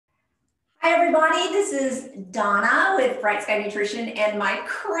Hi everybody, this is Donna with Bright Sky Nutrition and my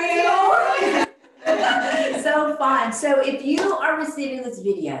crew. So fun. So if you are receiving this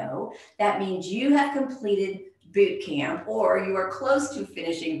video, that means you have completed boot camp or you are close to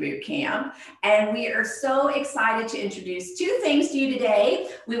finishing boot camp. And we are so excited to introduce two things to you today.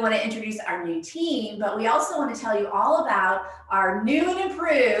 We want to introduce our new team, but we also want to tell you all about our new and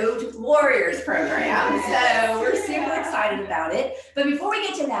improved Warriors program. So we're super excited about it. But before we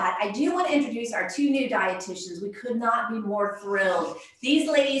get to that, I do want to introduce our two new dietitians. We could not be more thrilled. These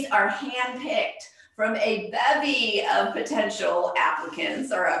ladies are handpicked from a bevy of potential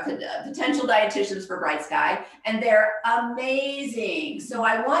applicants or potential dietitians for Bright Sky, and they're amazing. So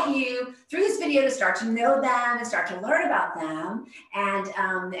I want you, through this video, to start to know them and start to learn about them.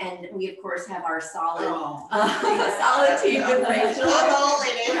 And we, of course, have our solid team with Rachel.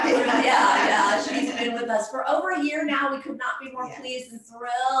 Yeah, she's been with us for over a year now. We could not be more pleased and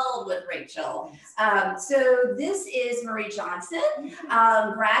thrilled with Rachel. So this is Marie Johnson,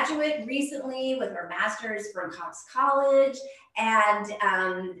 graduate recently with her master's from Cox College, and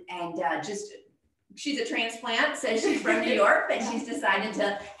she's a transplant, so she's from New York, but she's decided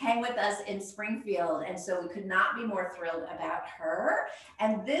to hang with us in Springfield, and so we could not be more thrilled about her.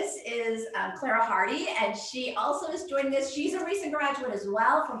 And this is Clara Hardy, and she also is joining us. She's a recent graduate as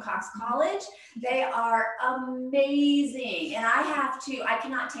well from Cox College. They are amazing, and I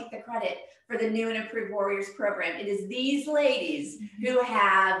cannot take the credit for the new and improved Warriors program. It is these ladies who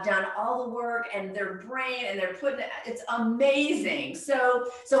have done all the work and their brain, and they're putting it, it's amazing. So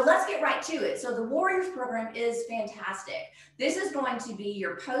let's get right to it. So the Warriors program is fantastic. This is going to be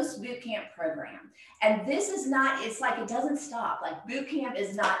your post boot camp program. And this is not, it's like it doesn't stop. Like boot camp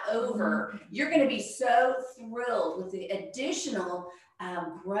is not over. You're going to be so thrilled with the additional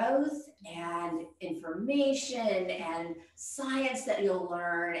growth and information and science that you'll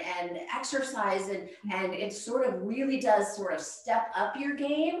learn and exercise, and it sort of really does sort of step up your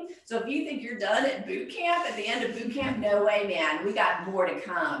game. So if you think you're done at boot camp, at the end of boot camp, no way, man, we got more to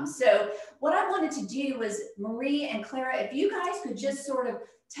come. So what I wanted to do was, Marie and Clara, if you guys could just sort of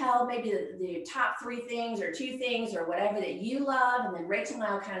tell maybe the top 3 things or 2 things or whatever that you love, and then Rachel and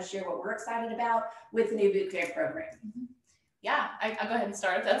I will kind of share what we're excited about with the new boot camp program. Yeah, I'll go ahead and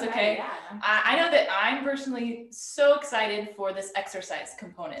start if that's okay. Yeah. I know that I'm personally so excited for this exercise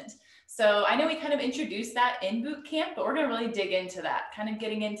component. So I know we kind of introduced that in boot camp, but we're going to really dig into that, kind of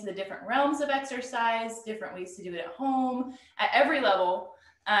getting into the different realms of exercise, different ways to do it at home, at every level.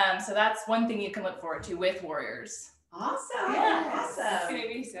 So that's one thing you can look forward to with Warriors. Awesome. Yeah, awesome. It's going to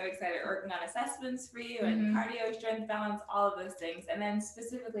be so excited working on assessments for you and cardio, strength, balance, all of those things. And then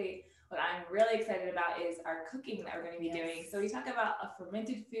specifically, what I'm really excited about is our cooking that we're going to be doing. So we talk about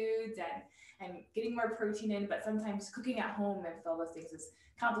fermented foods and getting more protein in, but sometimes cooking at home and all those things is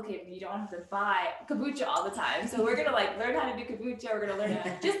complicated. You don't have to buy kombucha all the time. So we're going to learn how to do kombucha. We're going to learn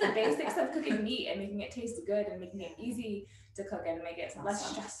just the basics of cooking meat and making it taste good and making it easy to cook and make it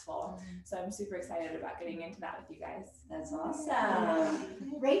less stressful. So I'm super excited about getting into that with you guys. That's awesome.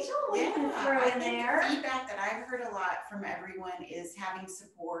 Rachel, what are you going to throw in there? The feedback that I've heard a lot from everyone is having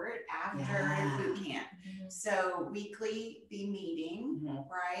support after boot camp. So weekly be meeting,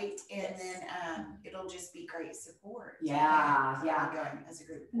 right? And then it'll just be great support. Going as a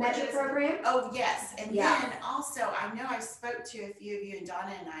group. Mentor program? Oh, yes. And then also, I know I spoke to a few of you, and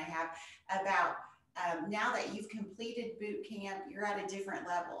Donna and I have, about now that you've completed boot camp, you're at a different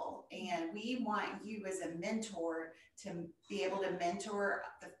level, and we want you as a mentor to be able to mentor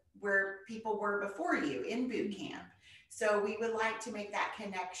where people were before you in boot camp. So we would like to make that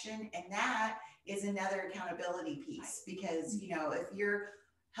connection, and that is another accountability piece, because you know, if you're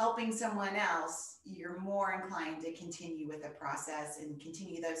helping someone else, you're more inclined to continue with the process and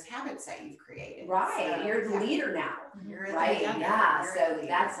continue those habits that you've created. Right. So, you're the leader now. You're right. Leader. Yeah. You're So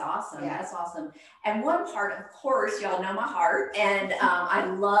that's awesome. Yeah. That's awesome. And one part, of course, y'all know my heart, and I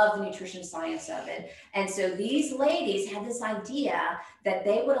love the nutrition science of it. And so these ladies had this idea that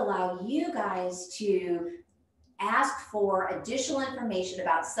they would allow you guys to ask for additional information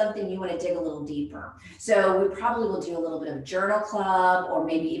about something you want to dig a little deeper. So we probably will do a little bit of journal club, or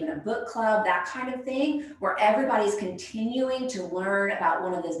maybe even a book club, that kind of thing, where everybody's continuing to learn about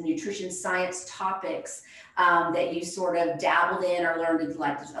one of those nutrition science topics that you sort of dabbled in or learned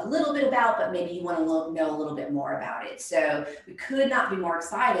like a little bit about, but maybe you want to know a little bit more about it. So we could not be more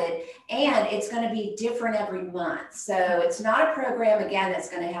excited, and it's going to be different every month. So it's not a program, again, that's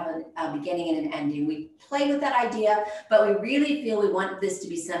going to have a beginning and an ending. We played with that idea, but we really feel we want this to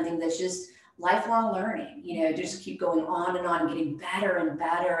be something that's just lifelong learning, just keep going on and getting better and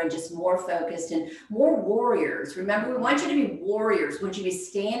better and just more focused and more warriors. Remember, we want you to be warriors. We want you to be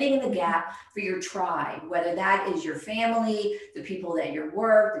standing in the gap for your tribe, whether that is your family, the people at your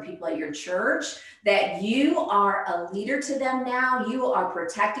work, the people at your church, that you are a leader to them now. You are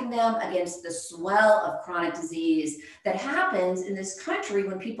protecting them against the swell of chronic disease that happens in this country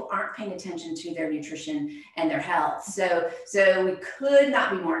when people aren't paying attention to their nutrition and their health. So we could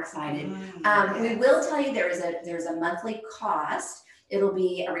not be more excited. We will tell you there's a monthly cost. It'll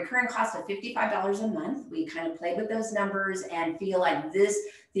be a recurring cost of $55 a month. We kind of played with those numbers and feel like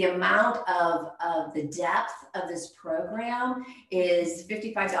the amount of the depth of this program is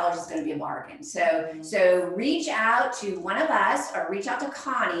 $55 is going to be a bargain. So reach out to one of us or reach out to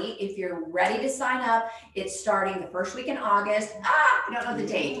Connie if you're ready to sign up. It's starting the first week in August. We don't know the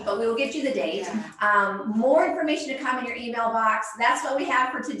date, but we will get you the date. More information to come in your email box. That's what we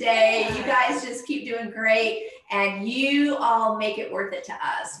have for today. You guys just keep doing great, and you all make it worth it to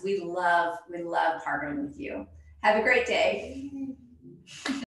us. We love partnering with you. Have a great day.